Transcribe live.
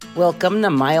Welcome to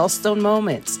Milestone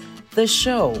Moments, the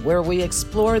show where we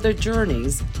explore the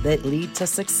journeys that lead to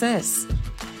success.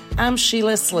 I'm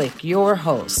Sheila Slick, your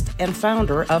host and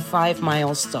founder of 5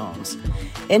 Milestones.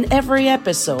 In every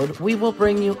episode, we will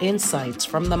bring you insights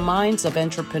from the minds of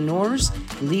entrepreneurs,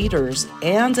 leaders,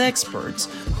 and experts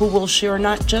who will share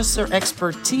not just their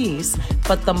expertise,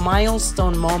 but the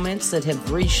milestone moments that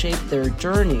have reshaped their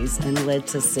journeys and led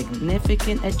to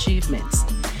significant achievements.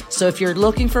 So if you're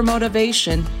looking for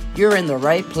motivation, you're in the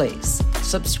right place.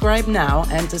 Subscribe now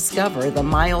and discover the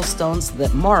milestones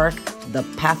that mark the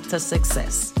path to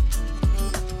success.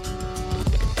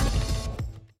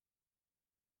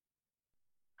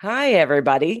 Hi,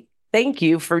 everybody. Thank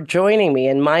you for joining me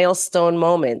in Milestone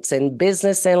Moments in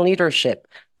Business and Leadership.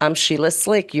 I'm Sheila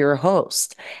Slick, your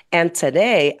host. And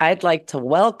today I'd like to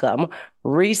welcome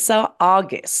Risa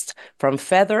August from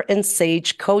Feather and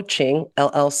Sage Coaching,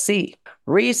 LLC.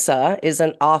 Risa is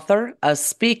an author, a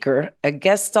speaker, a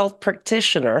Gestalt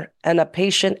practitioner, and a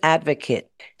patient advocate.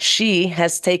 She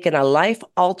has taken a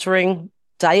life-altering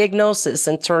diagnosis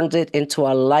and turned it into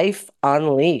a life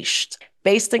unleashed.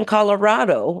 Based in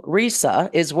Colorado, Risa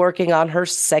is working on her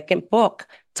second book,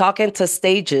 talking to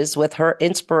stages with her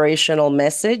inspirational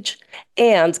message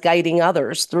and guiding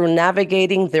others through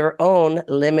navigating their own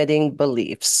limiting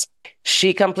beliefs.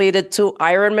 She completed 2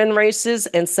 Ironman races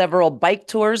and several bike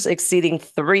tours exceeding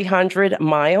 300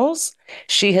 miles.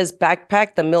 She has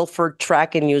backpacked the Milford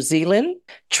Track in New Zealand,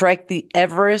 trekked the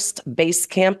Everest Base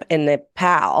Camp in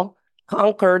Nepal,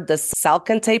 conquered the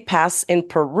Salcantay Pass in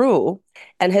Peru,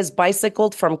 and has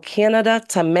bicycled from Canada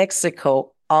to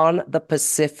Mexico on the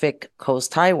Pacific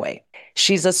Coast Highway.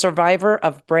 She's a survivor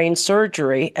of brain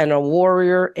surgery and a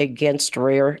warrior against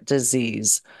rare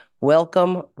disease.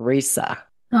 Welcome, Risa.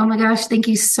 Oh my gosh, thank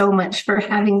you so much for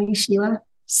having me, Sheila.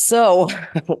 So,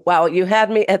 wow, you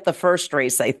had me at the first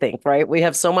race, I think, right? We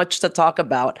have so much to talk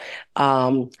about.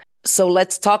 So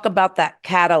let's talk about that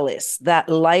catalyst, that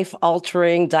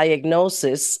life-altering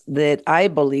diagnosis that I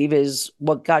believe is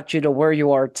what got you to where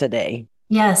you are today.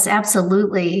 Yes,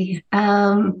 absolutely.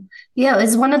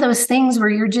 It's one of those things where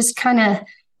you're just kind of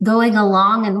going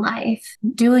along in life,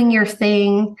 doing your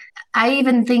thing. I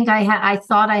even think I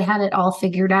thought I had it all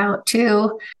figured out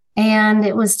too. And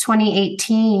it was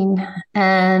 2018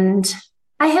 and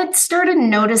I had started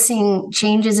noticing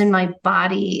changes in my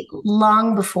body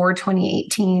long before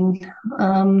 2018.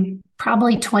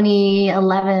 Probably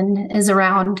 2011 is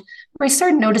around where I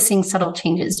started noticing subtle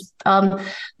changes.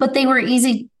 But they were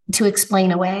easy to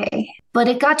explain away. But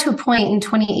it got to a point in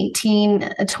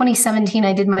 2017,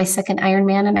 I did my second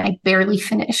Ironman and I barely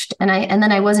finished. And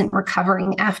then I wasn't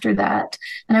recovering after that.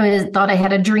 And I thought I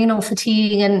had adrenal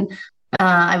fatigue and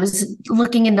I was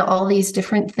looking into all these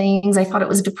different things. I thought it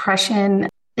was depression.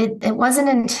 It wasn't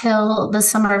until the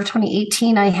summer of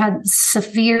 2018, I had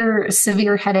severe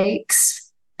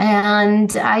headaches.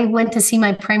 And I went to see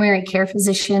my primary care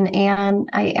physician and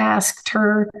I asked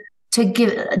her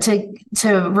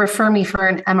to refer me for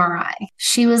an MRI.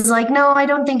 She was like, no, I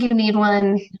don't think you need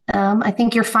one. I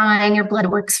think you're fine. Your blood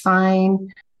work's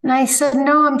fine. And I said,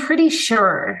 no, I'm pretty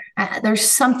sure there's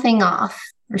something off.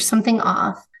 There's something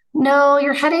off. No,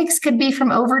 your headaches could be from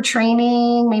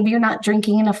overtraining. Maybe you're not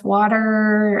drinking enough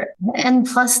water. And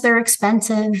plus they're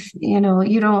expensive. You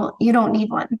don't need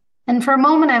one. And for a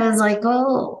moment I was like,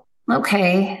 oh,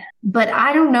 okay. But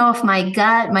I don't know if my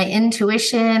gut, my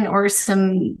intuition, or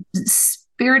some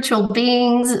spiritual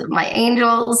beings, my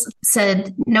angels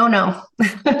said, no,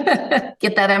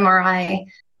 get that MRI.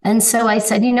 And so I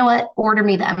said, you know what? Order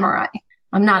me the MRI.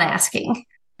 I'm not asking.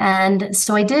 And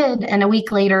so I did. And a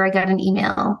week later, I got an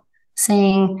email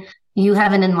saying, you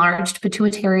have an enlarged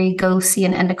pituitary, go see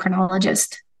an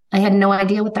endocrinologist. I had no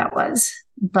idea what that was.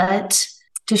 But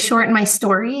to shorten my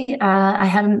story, I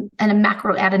have a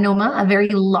macroadenoma, a very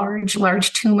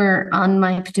large tumor on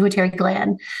my pituitary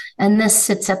gland. And this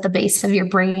sits at the base of your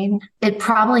brain. It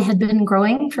probably had been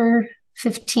growing for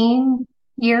 15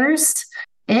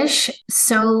 years-ish.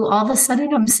 So all of a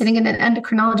sudden, I'm sitting in an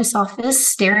endocrinologist's office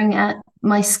staring at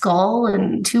my skull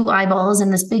and 2 eyeballs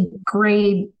and this big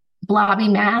gray blobby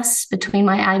mass between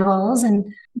my eyeballs.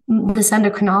 And this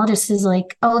endocrinologist is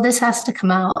like, oh, this has to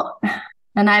come out.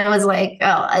 And I was like,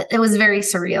 oh, it was very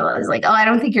surreal. I was like, oh, I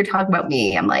don't think you're talking about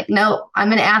me. I'm like, no,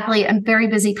 I'm an athlete. I'm a very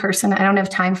busy person. I don't have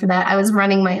time for that. I was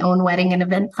running my own wedding and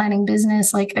event planning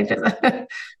business. Like,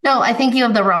 no, I think you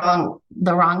have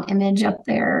the wrong image up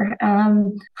there.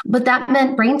 But that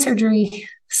meant brain surgery.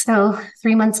 So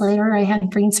 3 months later, I had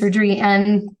brain surgery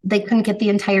and they couldn't get the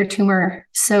entire tumor.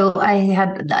 So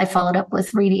I followed up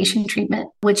with radiation treatment,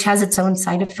 which has its own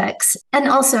side effects and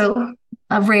also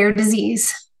a rare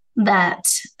disease. that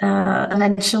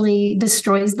eventually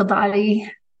destroys the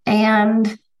body.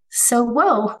 And so,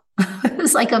 whoa, it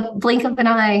was like a blink of an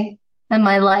eye, and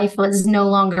my life was no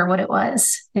longer what it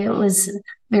was. It was a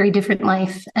very different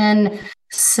life. And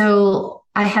so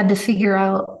I had to figure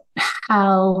out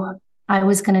how I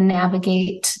was going to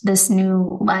navigate this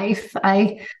new life.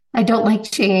 I don't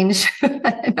like change.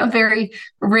 I'm a very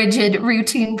rigid,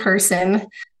 routine person.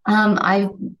 I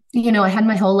had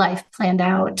my whole life planned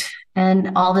out,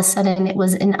 and all of a sudden it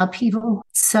was in upheaval.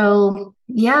 So,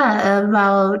 yeah,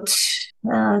 about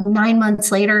 9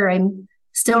 months later, I'm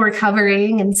still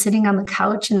recovering and sitting on the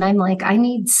couch, and I'm like, I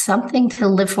need something to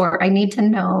live for. I need to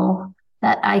know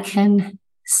that I can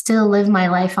still live my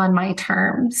life on my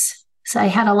terms. So I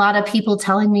had a lot of people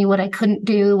telling me what I couldn't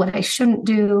do, what I shouldn't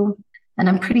do, and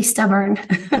I'm pretty stubborn.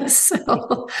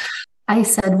 So I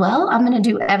said, well, I'm going to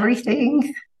do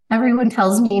everything everyone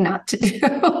tells me not to do.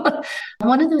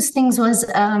 One of those things was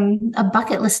a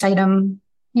bucket list item.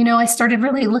 I started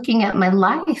really looking at my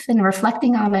life and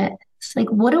reflecting on it. It's like,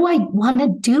 what do I want to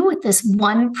do with this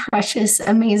one precious,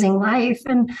 amazing life?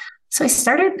 And so I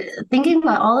started thinking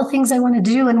about all the things I want to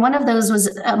do. And one of those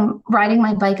was riding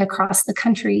my bike across the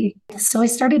country. So I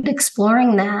started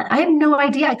exploring that. I had no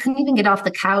idea. I couldn't even get off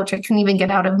the couch. I couldn't even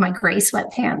get out of my gray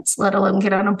sweatpants, let alone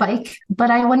get on a bike.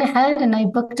 But I went ahead and I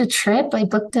booked a trip. I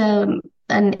booked an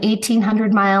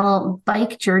 1,800-mile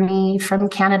bike journey from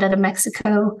Canada to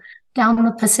Mexico down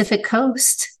the Pacific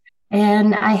coast.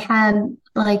 And I had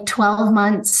like 12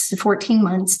 months, 14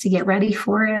 months to get ready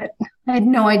for it. I had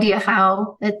no idea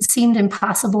how. It seemed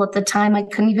impossible at the time. I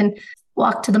couldn't even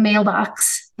walk to the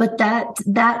mailbox. But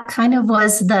that kind of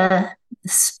was the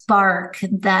spark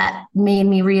that made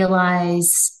me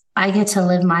realize I get to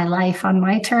live my life on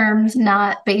my terms,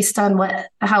 not based on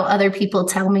how other people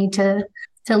tell me to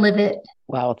live it.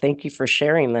 Wow, thank you for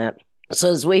sharing that. So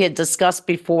as we had discussed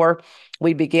before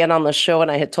we began on the show,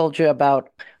 and I had told you about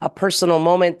a personal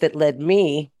moment that led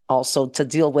me also to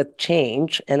deal with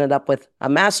change, ended up with a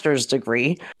master's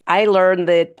degree. I learned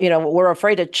that, we're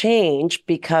afraid of change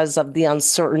because of the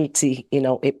uncertainty,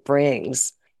 it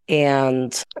brings.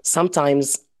 And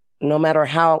sometimes no matter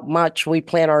how much we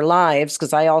plan our lives,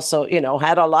 because I also,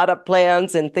 had a lot of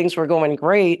plans and things were going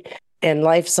great, and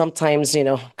life sometimes,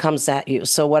 comes at you.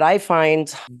 So what I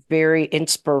find very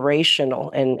inspirational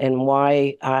and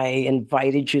why I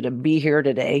invited you to be here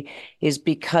today is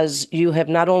because you have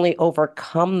not only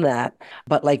overcome that,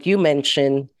 but like you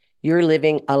mentioned, you're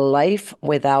living a life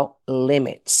without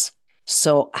limits.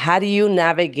 So how do you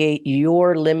navigate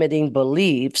your limiting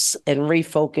beliefs and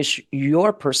refocus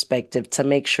your perspective to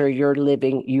make sure you're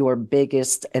living your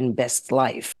biggest and best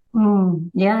life?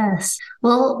 Yes.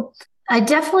 Well, I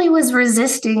definitely was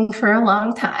resisting for a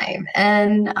long time,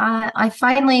 and I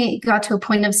finally got to a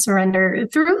point of surrender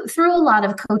through a lot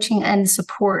of coaching and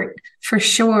support, for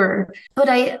sure. But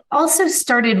I also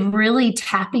started really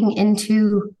tapping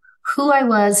into who I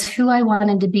was, who I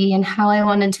wanted to be, and how I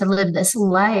wanted to live this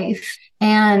life.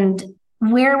 And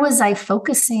where was I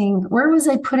focusing? Where was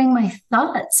I putting my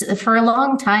thoughts for a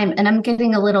long time? And I'm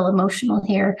getting a little emotional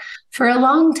here. For a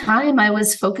long time, I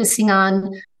was focusing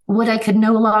on what I could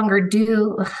no longer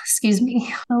do, excuse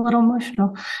me, a little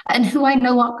emotional, and who I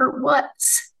no longer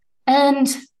was. And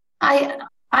I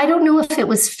don't know if it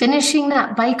was finishing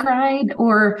that bike ride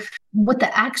or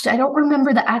I don't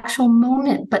remember the actual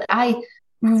moment, but I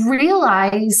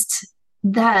realized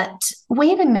that,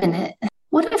 wait a minute,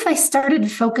 what if I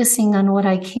started focusing on what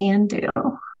I can do?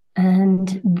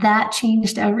 And that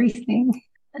changed everything.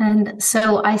 And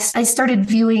so I started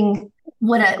viewing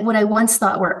what I once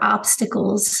thought were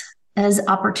obstacles as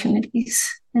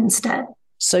opportunities instead.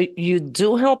 So you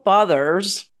do help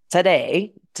others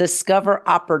today discover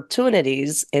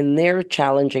opportunities in their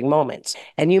challenging moments.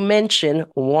 And you mentioned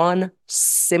one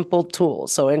simple tool.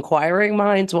 So inquiring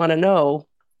minds want to know,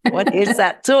 what is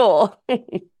that tool?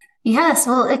 Yes,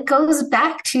 well, it goes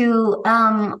back to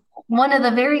one of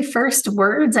the very first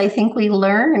words I think we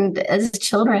learned as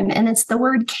children, and it's the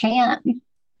word can.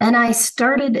 And I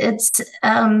started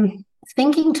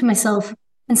thinking to myself,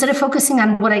 instead of focusing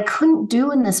on what I couldn't do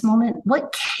in this moment,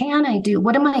 what can I do?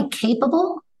 What am I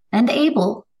capable and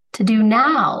able to do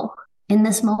now in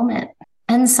this moment?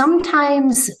 And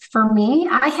sometimes for me,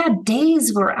 I had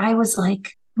days where I was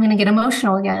like, I'm going to get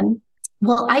emotional again.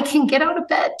 Well, I can get out of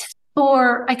bed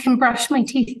or I can brush my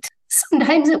teeth.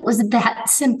 Sometimes it was that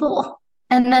simple.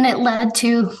 And then it led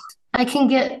to, I can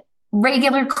get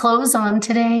regular clothes on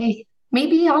today.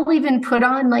 Maybe I'll even put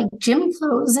on like gym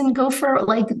clothes and go for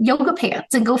like yoga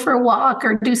pants and go for a walk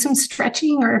or do some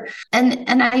stretching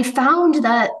and I found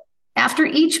that after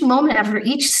each moment, after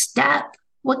each step,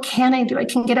 What can I do? I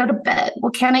can get out of bed.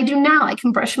 What can I do now? I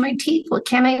can brush my teeth. What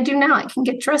can I do now? I can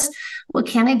get dressed. What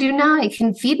can I do now? I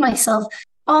can feed myself.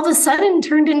 All of a sudden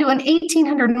turned into an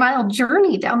 1,800-mile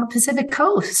journey down the Pacific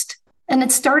coast. And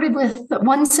it started with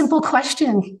one simple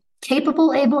question: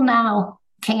 capable, able, now,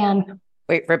 can.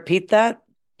 Wait, repeat that.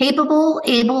 Capable,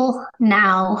 able,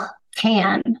 now,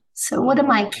 can. So, what am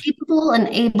I capable and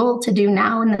able to do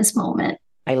now in this moment?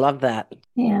 I love that.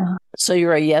 Yeah. So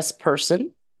you're a yes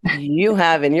person. You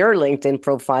have in your LinkedIn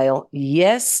profile,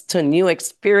 yes to new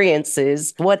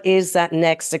experiences. What is that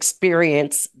next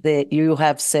experience that you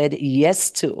have said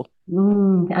yes to?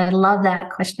 I love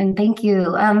that question. Thank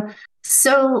you.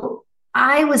 So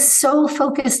I was so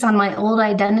focused on my old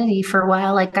identity for a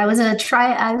while. Like I was a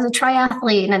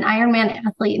triathlete and an Ironman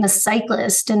athlete and a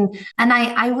cyclist.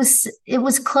 It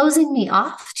was closing me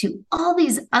off to all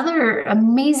these other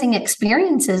amazing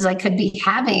experiences I could be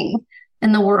having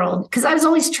in the world because I was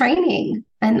always training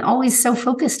and always so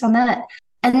focused on that.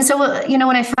 And so,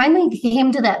 when I finally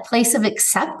came to that place of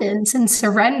acceptance and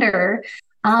surrender,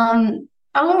 um,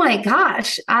 oh my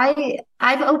gosh,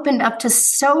 I've opened up to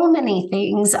so many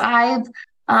things. I've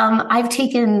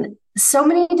taken so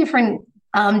many different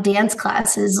dance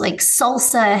classes like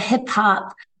salsa, hip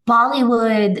hop,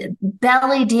 Bollywood,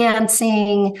 belly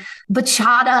dancing,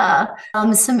 bachata,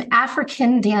 some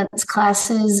African dance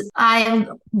classes. I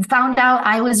found out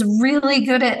I was really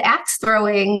good at axe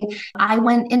throwing. I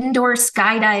went indoor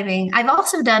skydiving. I've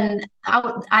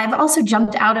also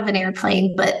jumped out of an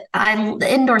airplane, but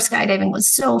indoor skydiving was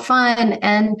so fun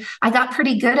and I got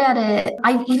pretty good at it.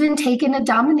 I've even taken a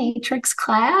dominatrix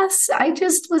class. I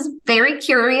just was very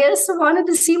curious, wanted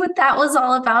to see what that was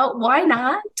all about. Why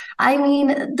not? I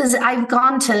mean, I've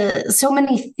gone to so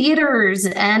many theaters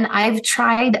and I've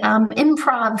tried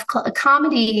improv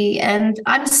comedy, and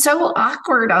I'm so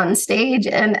awkward on stage,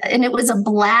 and it was a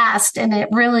blast, and it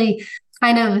really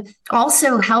kind of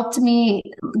also helped me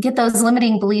get those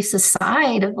limiting beliefs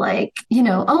aside of like,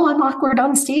 oh, I'm awkward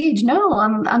on stage. No,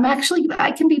 I'm actually,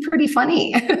 I can be pretty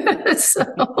funny.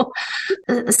 so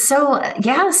so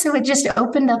it just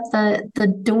opened up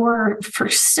the door for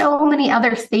so many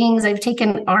other things. I've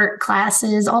taken art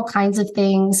classes, all kinds of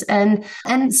things, and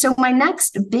so my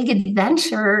next big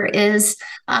adventure is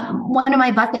one of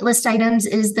my bucket list items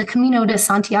is the Camino de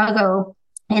Santiago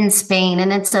in Spain,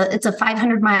 and it's a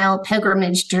 500-mile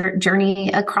pilgrimage journey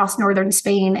across northern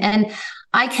Spain, and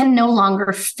I can no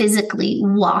longer physically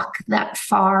walk that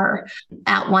far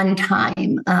at one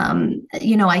time.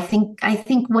 I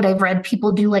think what I've read,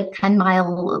 people do like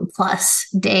 10-mile plus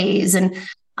days, and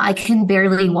I can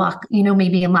barely walk,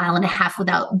 maybe a mile and a half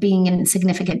without being in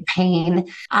significant pain.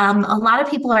 A lot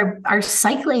of people are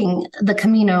cycling the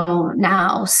Camino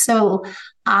now, so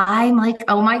I'm like,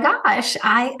 oh my gosh,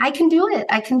 I can do it.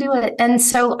 I can do it. And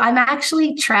so I'm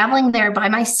actually traveling there by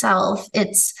myself.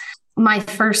 It's my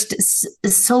first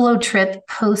solo trip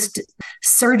post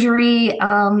surgery.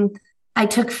 I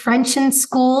took French in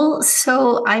school,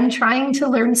 so I'm trying to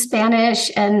learn Spanish,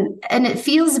 and it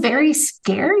feels very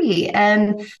scary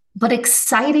but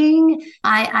exciting.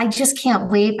 I just can't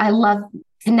wait. I love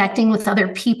connecting with other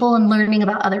people and learning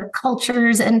about other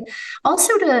cultures, and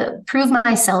also to prove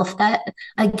myself that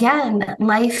again,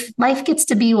 life gets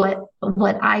to be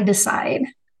what I decide,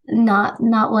 not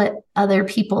what other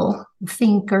people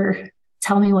think or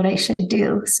tell me what I should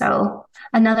do. So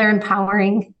another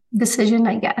empowering decision,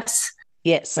 I guess.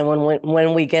 Yes, and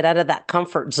when we get out of that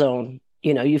comfort zone,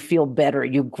 you feel better,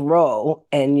 you grow,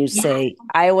 and you Yeah. say,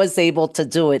 I was able to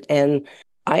do it. And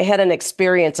I had a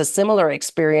similar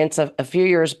experience a few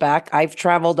years back. I've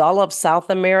traveled all of South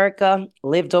America,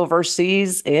 lived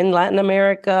overseas in Latin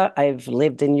America. I've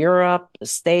lived in Europe, the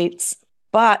States,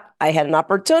 but I had an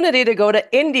opportunity to go to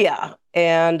India.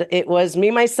 And it was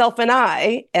me, myself, and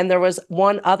I. And there was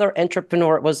one other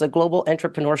entrepreneur. It was a global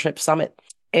entrepreneurship summit.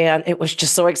 And it was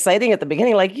just so exciting at the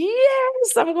beginning, like,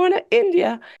 yes, I'm going to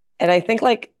India. And I think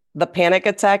like the panic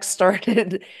attacks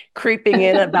started creeping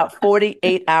in about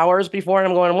 48 hours before. And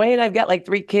I'm going, wait, I've got like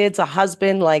 3 kids, a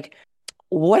husband. Like,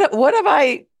 what have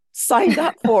I signed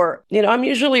up for? I'm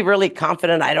usually really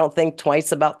confident. I don't think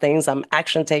twice about things. I'm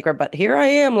action taker, but here I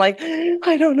am like,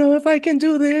 I don't know if I can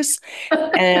do this.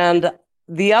 And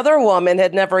the other woman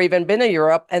had never even been to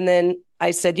Europe. And then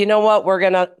I said, you know what? We're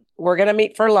gonna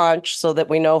meet for lunch so that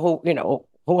we know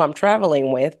who I'm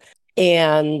traveling with.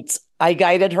 And I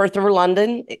guided her through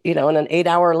London, in an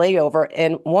 8-hour layover.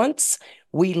 And once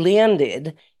we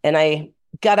landed and I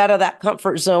got out of that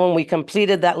comfort zone, we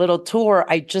completed that little tour,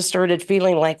 I just started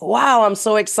feeling like, wow, I'm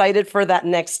so excited for that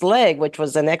next leg, which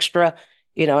was an extra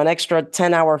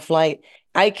 10-hour flight.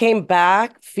 I came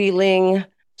back feeling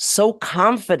so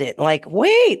confident, like,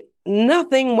 wait,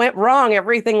 nothing went wrong.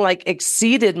 Everything like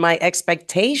exceeded my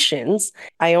expectations.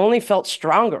 I only felt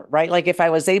stronger, right? Like if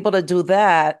I was able to do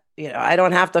that, I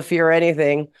don't have to fear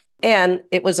anything. And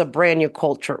it was a brand new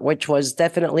culture, which was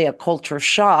definitely a culture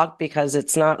shock because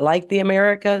it's not like the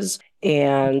Americas.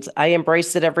 And I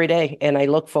embrace it every day. And I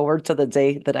look forward to the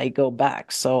day that I go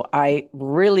back. So I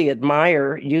really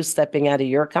admire you stepping out of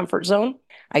your comfort zone.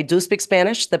 I do speak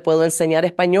Spanish. Te puedo enseñar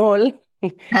español.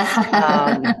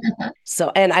 Um,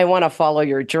 and I want to follow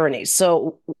your journey.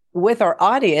 So, with our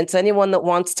audience, anyone that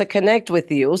wants to connect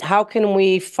with you, how can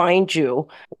we find you?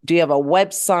 Do you have a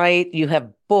website? You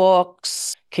have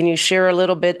books? Can you share a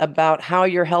little bit about how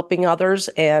you're helping others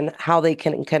and how they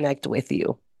can connect with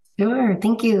you? Sure,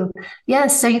 thank you.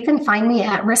 Yes, so you can find me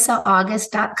at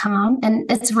risaaugust.com,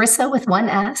 and it's Risa with one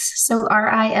S. So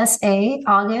Risa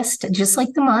August, just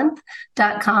like the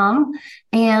month.com.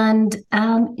 And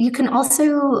you can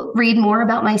also read more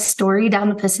about my story down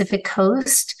the Pacific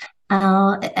Coast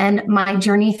and my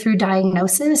journey through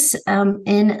diagnosis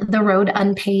in The Road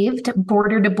Unpaved,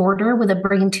 Border to Border with a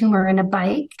Brain Tumor and a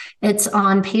Bike. It's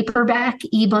on paperback,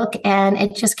 ebook, and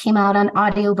it just came out on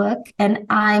audiobook. And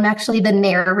I'm actually the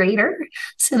narrator.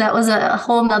 So that was a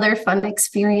whole nother fun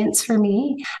experience for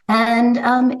me. And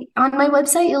on my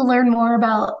website, you'll learn more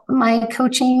about my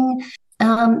coaching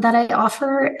that I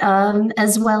offer,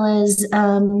 as well as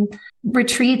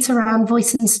retreats around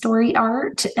voice and story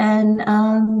art, and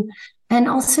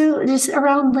also just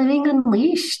around living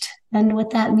unleashed and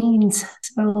what that means.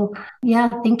 So yeah,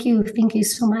 thank you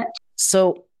so much.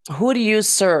 So, who do you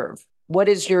serve? What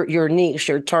is your niche,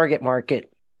 your target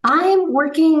market? I'm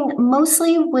working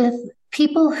mostly with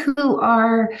people who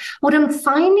are. What I'm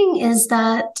finding is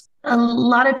that a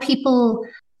lot of people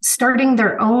starting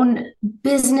their own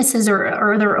businesses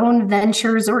or their own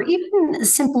ventures, or even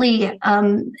simply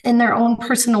in their own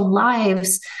personal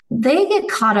lives, they get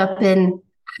caught up in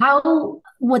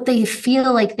what they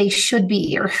feel like they should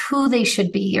be, or who they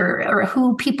should be, or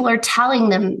who people are telling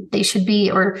them they should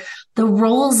be, or the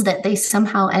roles that they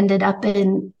somehow ended up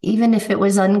in, even if it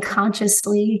was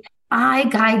unconsciously. I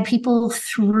guide people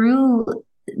through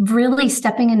really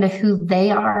stepping into who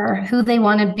they are, who they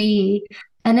want to be.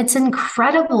 And it's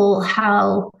incredible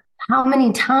how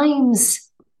many times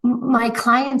my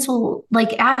clients will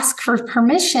like ask for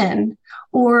permission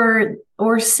or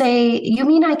say, "You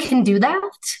mean I can do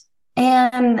that?"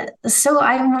 And so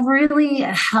I really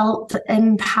help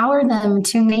empower them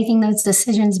to making those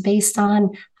decisions based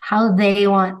on how they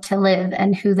want to live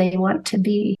and who they want to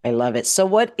be. I love it. So,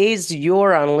 what is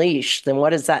your unleashed and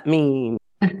what does that mean?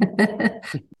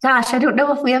 Gosh, I don't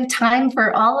know if we have time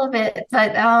for all of it,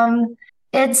 but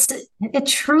it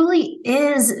truly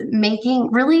is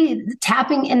really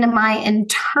tapping into my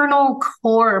internal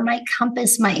core, my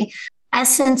compass, my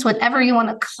essence, whatever you want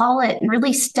to call it, and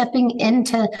really stepping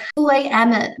into who I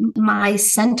am at my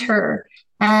center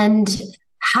and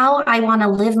how I want to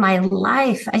live my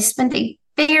life. I spent a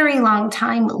very long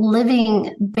time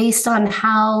living based on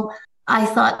how I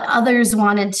thought others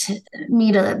wanted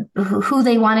me to, who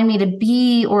they wanted me to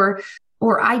be, or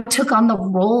I took on the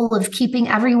role of keeping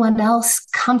everyone else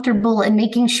comfortable and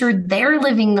making sure they're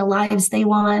living the lives they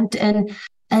want. And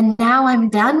now I'm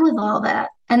done with all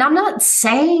that. And I'm not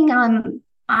saying I'm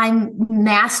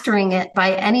mastering it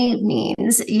by any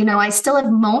means. I still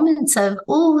have moments of,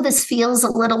 oh, this feels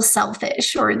a little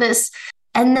selfish, or this.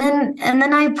 And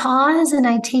then I pause and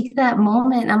I take that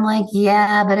moment and I'm like,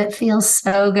 yeah, but it feels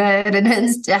so good. And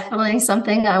it's definitely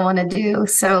something I want to do.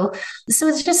 So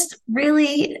it's just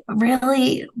really,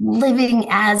 really living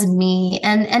as me.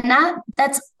 And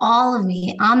that's all of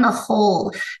me on the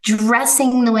whole,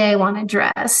 dressing the way I want to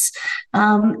dress,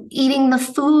 eating the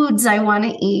foods I want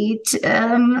to eat,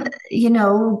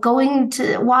 going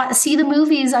to see the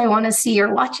movies I want to see,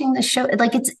 or watching the show.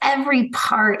 Like, it's every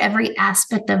part, every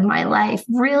aspect of my life,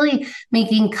 really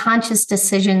making conscious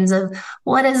decisions of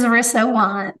what does Risa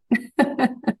want.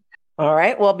 All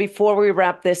right. Well, before we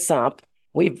wrap this up,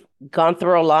 we've gone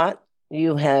through a lot.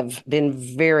 You have been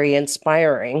very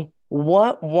inspiring.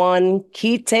 What one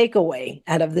key takeaway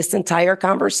out of this entire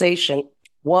conversation,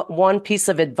 what one piece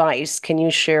of advice can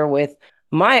you share with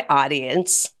my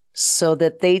audience so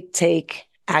that they take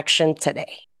action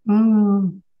today?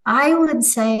 I would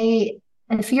say,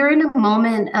 if you're in a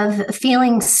moment of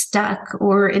feeling stuck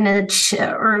or in a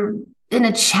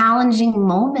challenging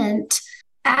moment,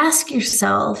 ask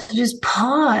yourself, just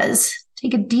pause,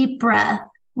 take a deep breath.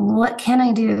 What can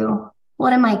I do?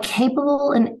 What am I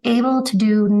capable and able to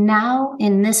do now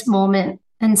in this moment?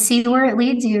 And see where it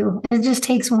leads you. It just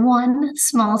takes one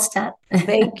small step.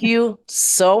 Thank you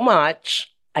so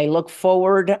much I look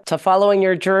forward to following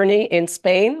your journey in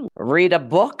Spain. Read a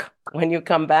book when you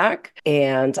come back,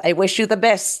 and I wish you the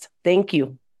best. Thank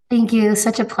you. Thank you.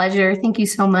 Such a pleasure. Thank you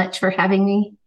so much for having me.